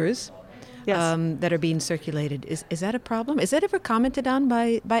the odors. Yes. That are being circulated. Is that a problem? Is that ever commented on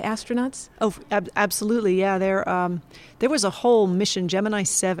by astronauts? Oh, absolutely, yeah. There was a whole mission, Gemini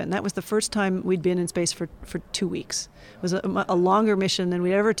 7. That was the first time we'd been in space for 2 weeks. It was a longer mission than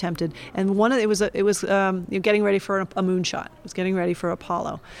we'd ever attempted, and it was getting ready for a moonshot. It was getting ready for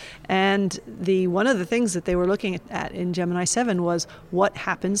Apollo, and one of the things that they were looking at in Gemini 7 was what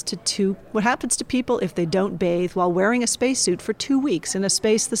happens to people if they don't bathe while wearing a spacesuit for 2 weeks in a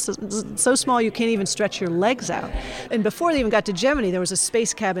space so small you can't even stretch your legs out. And before they even got to Gemini, there was a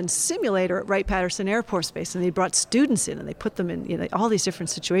space cabin simulator at Wright-Patterson Air Force Base, and they brought students in and they put them in all these different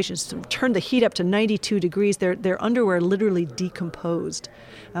situations to turn the heat up to 92 degrees. Their underwear literally decomposed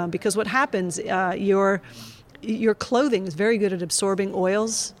because what happens, your clothing is very good at absorbing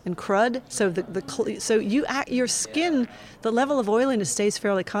oils and crud. So your skin, the level of oiliness stays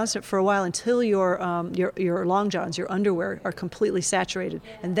fairly constant for a while until your long johns, your underwear, are completely saturated,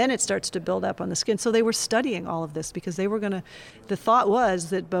 and then it starts to build up on the skin. So they were studying all of this because they were going to. The thought was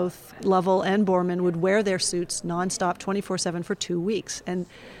that both Lovell and Borman would wear their suits nonstop, 24/7 for 2 weeks, and.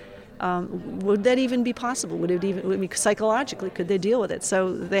 Would that even be possible? Psychologically, could they deal with it?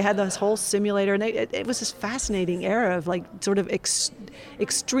 So they had this whole simulator, and it was this fascinating era of like sort of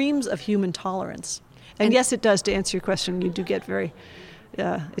extremes of human tolerance. And yes, it does. To answer your question, you do get very.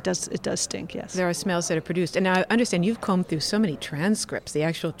 It does stink, yes. There are smells that are produced. And now I understand you've combed through so many transcripts, the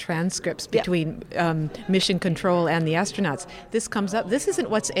actual transcripts between mission control and the astronauts. This comes up. This isn't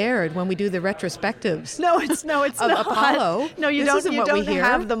what's aired when we do the retrospectives. No, it's not. Apollo. No, you this don't. You don't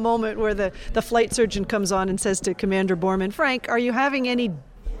have the moment where the flight surgeon comes on and says to Commander Borman, "Frank, are you having any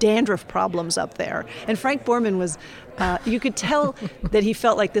dandruff problems up there?" And Frank Borman was. You could tell that he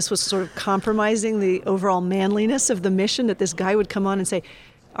felt like this was sort of compromising the overall manliness of the mission, that this guy would come on and say,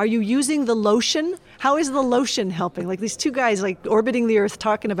 "Are you using the lotion? How is the lotion helping?" Like these two guys like orbiting the Earth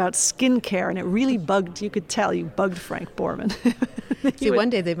talking about skincare, and it really bugged, you could tell you bugged Frank Borman. See, one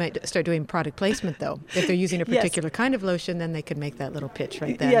day they might start doing product placement, though. If they're using a particular kind of lotion, then they could make that little pitch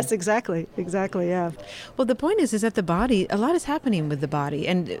right then. Yes, exactly, yeah. Well, the point is that the body, a lot is happening with the body,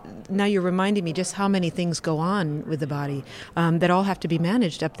 and now you're reminding me just how many things go on with the body that all have to be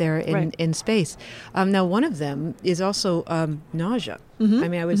managed up there in space. Now, one of them is also nausea. Mm-hmm. I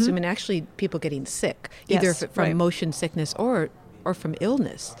mean, I would assume, and actually people getting sick, either from motion sickness or from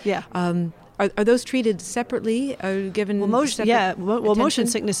illness. Yeah. Are those treated separately? Given motion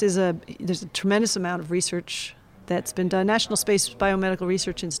sickness is there's a tremendous amount of research that's been done. National Space Biomedical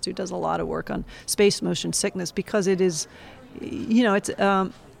Research Institute does a lot of work on space motion sickness because it is, it's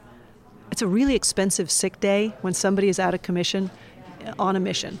a really expensive sick day when somebody is out of commission on a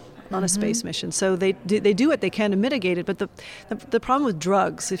mission. On a space mission. So they do what they can to mitigate it, but the problem with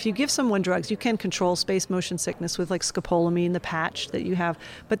drugs, if you give someone drugs, you can control space motion sickness with like scopolamine, the patch that you have,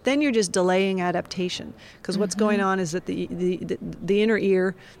 but then you're just delaying adaptation, because what's going on is that the inner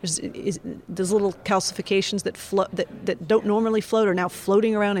ear, there's little calcifications that don't normally float are now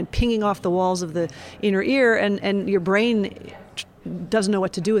floating around and pinging off the walls of the inner ear, and your brain doesn't know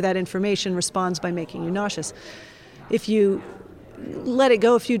what to do with that information, responds by making you nauseous. If you let it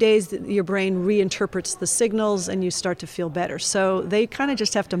go a few days, your brain reinterprets the signals and you start to feel better. So they kind of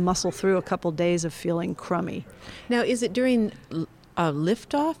just have to muscle through a couple days of feeling crummy. Now, is it during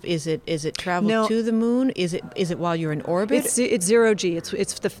liftoff? Is it travel to the moon? Is it while you're in orbit? It's zero G. It's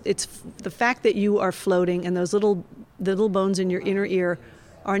the fact that you are floating and those little bones in your inner ear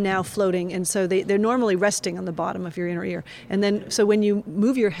are now floating, and so they're normally resting on the bottom of your inner ear. And then so when you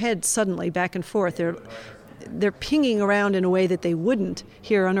move your head suddenly back and forth, they're pinging around in a way that they wouldn't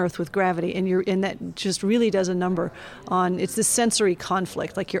here on Earth with gravity, and that just really does a number on. It's this sensory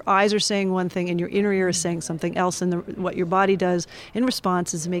conflict. Like your eyes are saying one thing, and your inner ear is saying something else, and what your body does in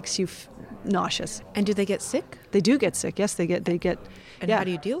response is makes you nauseous. And do they get sick? They do get sick. Yes, they get. And how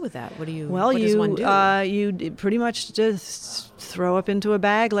do you deal with that? What does one do? You pretty much just throw up into a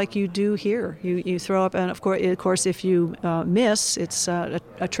bag like you do here. You throw up, and of course, if you miss, it's a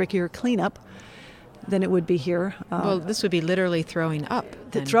trickier cleanup than it would be here. Well, this would be literally throwing up.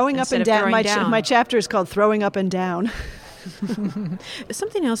 Throwing up and down. My chapter is called Throwing Up and Down.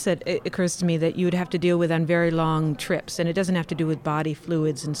 Something else that occurs to me that you would have to deal with on very long trips, and it doesn't have to do with body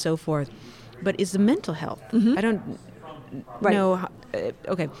fluids and so forth, but is the mental health. Mm-hmm. I don't know.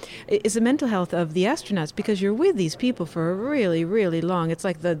 Is the mental health of the astronauts, because you're with these people for really, really long. It's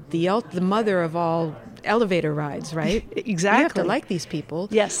like the mother of all elevator rides, right? Exactly. You have to like these people.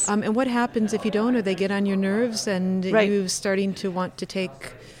 Yes. And what happens if you don't, or they get on your nerves and you're starting to want to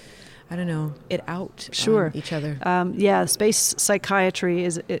take, I don't know, it out on each other? Space psychiatry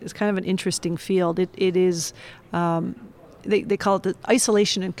is kind of an interesting field. It is, they call it the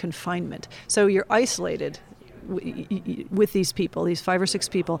isolation and confinement. So you're isolated with these people, these 5 or 6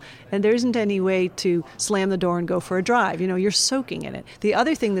 people, and there isn't any way to slam the door and go for a drive. You're soaking in it. The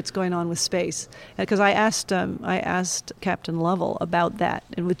other thing that's going on with space, because I asked Captain Lovell about that,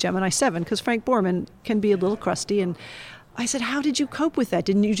 and with Gemini 7, because Frank Borman can be a little crusty, and I said, how did you cope with that?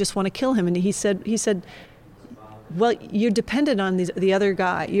 Didn't you just want to kill him? And he said, well, you're dependent on the other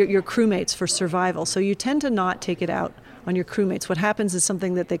guy, your crewmates, for survival, so you tend to not take it out on your crewmates. What happens is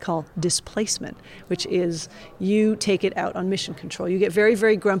something that they call displacement, which is you take it out on mission control. You get very,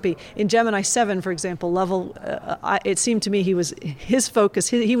 very grumpy. In Gemini 7, for example, Lovell, it seemed to me his focus,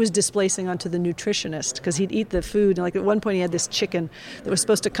 he was displacing onto the nutritionist because he'd eat the food. And like at one point he had this chicken that was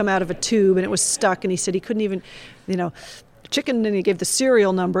supposed to come out of a tube and it was stuck, and he said he couldn't even, chicken, and he gave the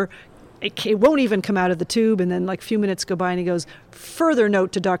serial number. It won't even come out of the tube, and then like a few minutes go by and he goes, further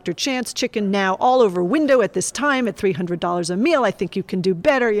note to Dr. Chance, chicken now all over window at this time at $300 a meal. I think you can do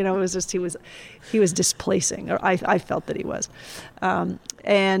better. It was just, he was displacing, or I felt that he was.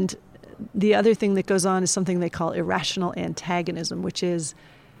 And the other thing that goes on is something they call irrational antagonism, which is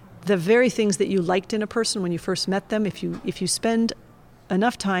the very things that you liked in a person when you first met them. If you spend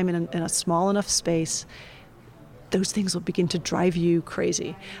enough time in a small enough space, those things will begin to drive you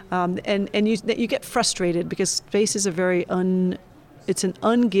crazy, and you get frustrated because space is it's an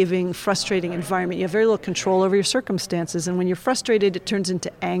ungiving, frustrating environment. You have very little control over your circumstances, and when you're frustrated, it turns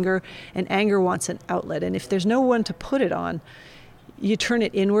into anger, and anger wants an outlet. And if there's no one to put it on, you turn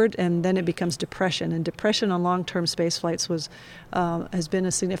it inward, and then it becomes depression. And depression on long-term space flights has been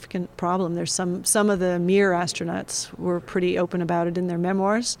a significant problem. There's some of the Mir astronauts were pretty open about it in their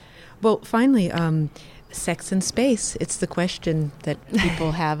memoirs. Well, finally, sex in space. It's the question that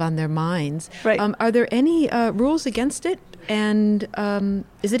people have on their minds. Right. Are there any rules against it? And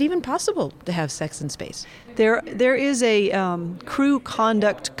is it even possible to have sex in space? There is a crew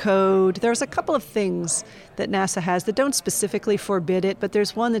conduct code. There's a couple of things that NASA has that don't specifically forbid it, but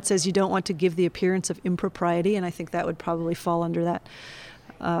there's one that says you don't want to give the appearance of impropriety, and I think that would probably fall under that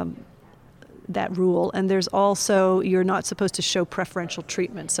rule. And there's also, you're not supposed to show preferential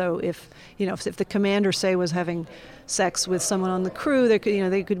treatment. So if the commander, say, was having sex with someone on the crew, they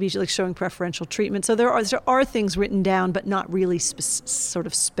could be like showing preferential treatment. So there are things written down, but not really sort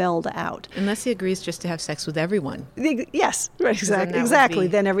of spelled out. Unless he agrees just to have sex with everyone. Yes, right, exactly.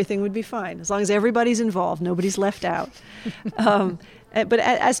 Then everything would be fine as long as everybody's involved, nobody's left out. But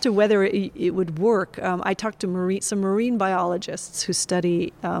as to whether it would work, I talked to some marine biologists who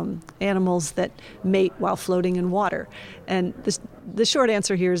study animals that mate while floating in water. And the short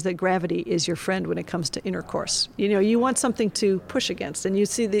answer here is that gravity is your friend when it comes to intercourse. You want something to push against. And you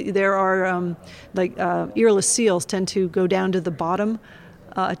see there are, earless seals tend to go down to the bottom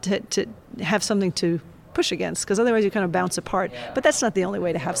to have something to push against, because otherwise you kind of bounce apart. But that's not the only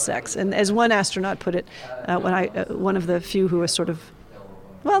way to have sex. And as one astronaut put it, one of the few who was sort of,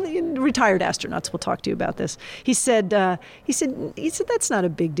 the retired astronauts will talk to you about this. He said that's not a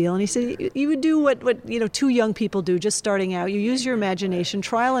big deal. And he said you would do what two young people do just starting out. You use your imagination,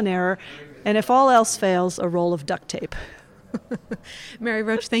 trial and error, and if all else fails, a roll of duct tape. Mary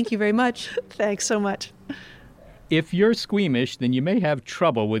Roach, thank you very much. Thanks so much. If you're squeamish, then you may have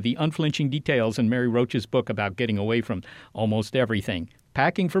trouble with the unflinching details in Mary Roach's book about getting away from almost everything.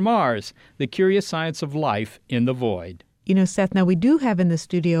 Packing for Mars, The Curious Science of Life in the Void. Seth, now we do have in the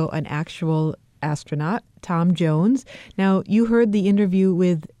studio an actual astronaut, Tom Jones. Now, you heard the interview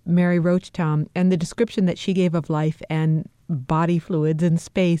with Mary Roach, Tom, and the description that she gave of life and body fluids in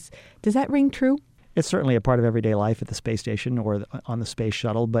space. Does that ring true? It's certainly a part of everyday life at the space station or on the space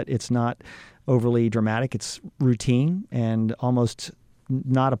shuttle, but it's not overly dramatic. It's routine and almost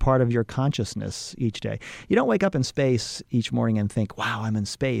not a part of your consciousness each day. You don't wake up in space each morning and think, wow, I'm in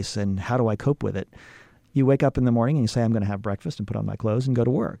space, and how do I cope with it? You wake up in the morning and you say, I'm going to have breakfast and put on my clothes and go to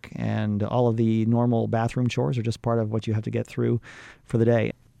work. And all of the normal bathroom chores are just part of what you have to get through for the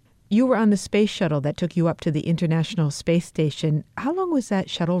day. You were on the space shuttle that took you up to the International Space Station. How long was that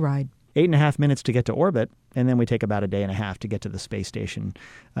shuttle ride? 8.5 minutes to get to orbit, and then we take about a day and a half to get to the space station.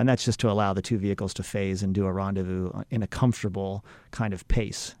 And that's just to allow the two vehicles to phase and do a rendezvous in a comfortable kind of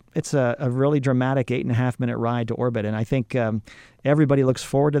pace. It's a really dramatic 8.5-minute ride to orbit, and I think everybody looks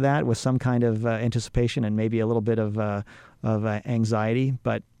forward to that with some kind of anticipation and maybe a little bit of anxiety.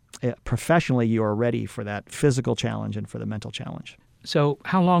 But professionally, you are ready for that physical challenge and for the mental challenge. So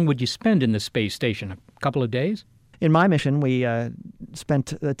how long would you spend in the space station? A couple of days? In my mission, we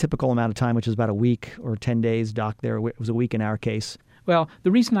spent a typical amount of time, which is about a week or 10 days docked there. It was a week in our case. Well, the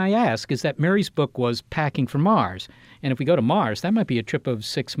reason I ask is that Mary's book was Packing for Mars. And if we go to Mars, that might be a trip of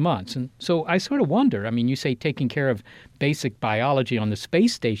 6 months. And so I sort of wonder, you say taking care of basic biology on the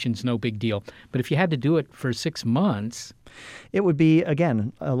space station's no big deal. But if you had to do it for 6 months... It would be,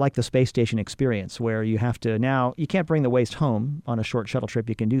 again, like the space station experience, where you have to now, you can't bring the waste home on a short shuttle trip.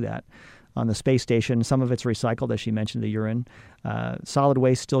 You can do that. On the space station, some of it's recycled, as she mentioned, the urine. Solid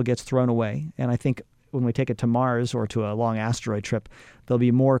waste still gets thrown away. And I think when we take it to Mars or to a long asteroid trip, there'll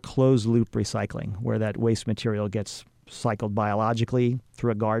be more closed-loop recycling, where that waste material gets cycled biologically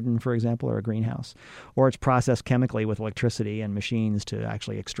through a garden, for example, or a greenhouse, or it's processed chemically with electricity and machines to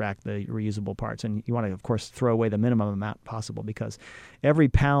actually extract the reusable parts. And you want to, of course, throw away the minimum amount possible, because every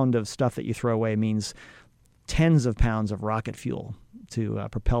pound of stuff that you throw away means tens of pounds of rocket fuel to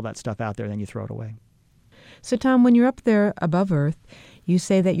propel that stuff out there, then you throw it away. So, Tom, when you're up there above Earth, you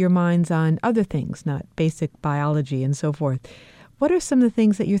say that your mind's on other things, not basic biology and so forth. What are some of the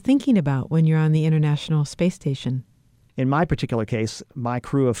things that you're thinking about when you're on the International Space Station? In my particular case, my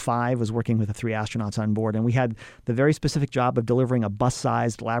crew of 5 was working with the 3 astronauts on board, and we had the very specific job of delivering a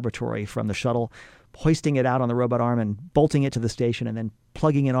bus-sized laboratory from the shuttle, hoisting it out on the robot arm and bolting it to the station, and then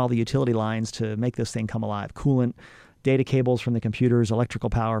plugging in all the utility lines to make this thing come alive. Coolant, data cables from the computers, electrical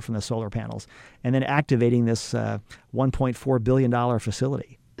power from the solar panels, and then activating this $1.4 billion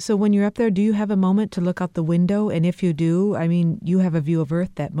facility. So when you're up there, do you have a moment to look out the window? And if you do, I mean, you have a view of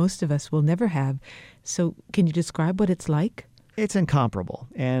Earth that most of us will never have. So can you describe what it's like? It's incomparable,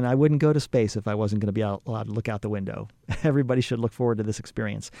 and I wouldn't go to space if I wasn't going to be allowed to look out the window. Everybody should look forward to this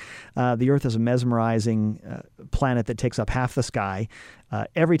experience. The Earth is a mesmerizing planet that takes up half the sky.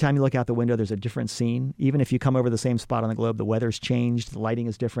 Every time you look out the window, there's a different scene. Even if you come over the same spot on the globe, the weather's changed, the lighting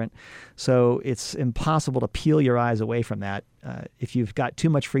is different. So it's impossible to peel your eyes away from that. If you've got too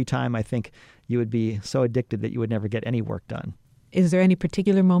much free time, I think you would be so addicted that you would never get any work done. Is there any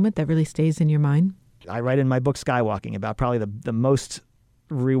particular moment that really stays in your mind? I write in my book Skywalking about probably the most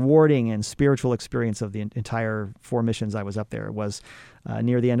rewarding and spiritual experience of the entire 4 missions I was up there. It was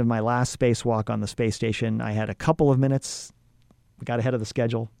near the end of my last spacewalk on the space station. I had a couple of minutes. We got ahead of the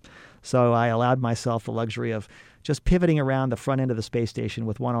schedule. So I allowed myself the luxury of just pivoting around the front end of the space station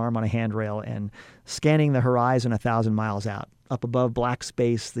with one arm on a handrail and scanning the horizon 1,000 miles out. Up above black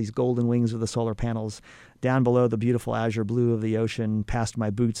space, these golden wings of the solar panels. Down below, the beautiful azure blue of the ocean, past my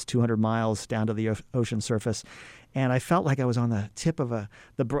boots 200 miles down to the ocean surface. And I felt like I was on the tip of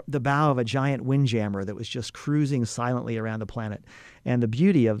the bow of a giant windjammer that was just cruising silently around the planet. And the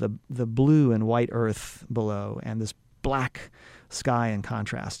beauty of the blue and white earth below and this black sky in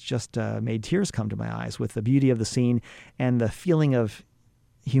contrast just made tears come to my eyes with the beauty of the scene and the feeling of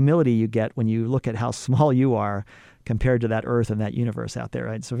humility you get when you look at how small you are compared to that Earth and that universe out there.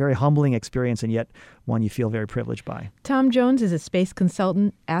 It's a very humbling experience, and yet one you feel very privileged by. Tom Jones is a space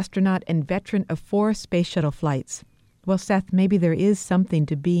consultant, astronaut, and veteran of 4 space shuttle flights. Well, Seth, maybe there is something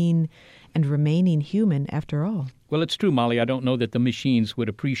to being and remaining human after all. Well, it's true, Molly. I don't know that the machines would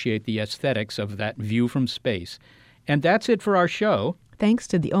appreciate the aesthetics of that view from space. And that's it for our show. Thanks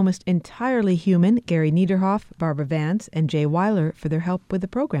to the almost entirely human Gary Niederhoff, Barbara Vance, and Jay Weiler for their help with the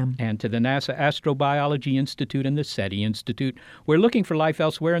program. And to the NASA Astrobiology Institute and the SETI Institute, where looking for life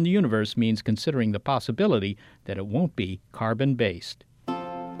elsewhere in the universe means considering the possibility that it won't be carbon-based.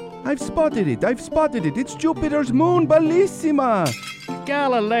 I've spotted it. It's Jupiter's moon, Bellissima.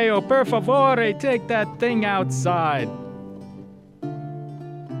 Galileo, per favore, take that thing outside.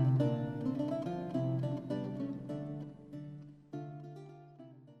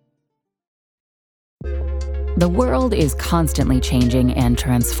 The world is constantly changing and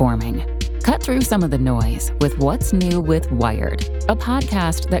transforming. Cut through some of the noise with What's New with Wired, a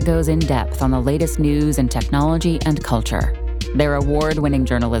podcast that goes in depth on the latest news and technology and culture. Their award-winning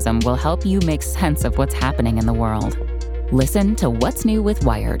journalism will help you make sense of what's happening in the world. Listen to What's New with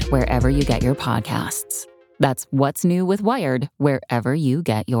Wired wherever you get your podcasts. That's What's New with Wired wherever you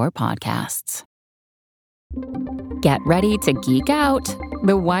get your podcasts. Get ready to geek out.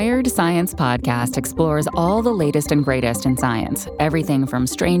 The Wired Science Podcast explores all the latest and greatest in science, everything from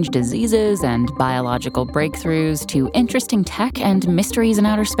strange diseases and biological breakthroughs to interesting tech and mysteries in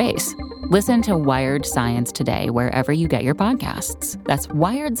outer space. Listen to Wired Science today wherever you get your podcasts. That's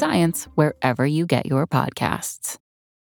Wired Science wherever you get your podcasts.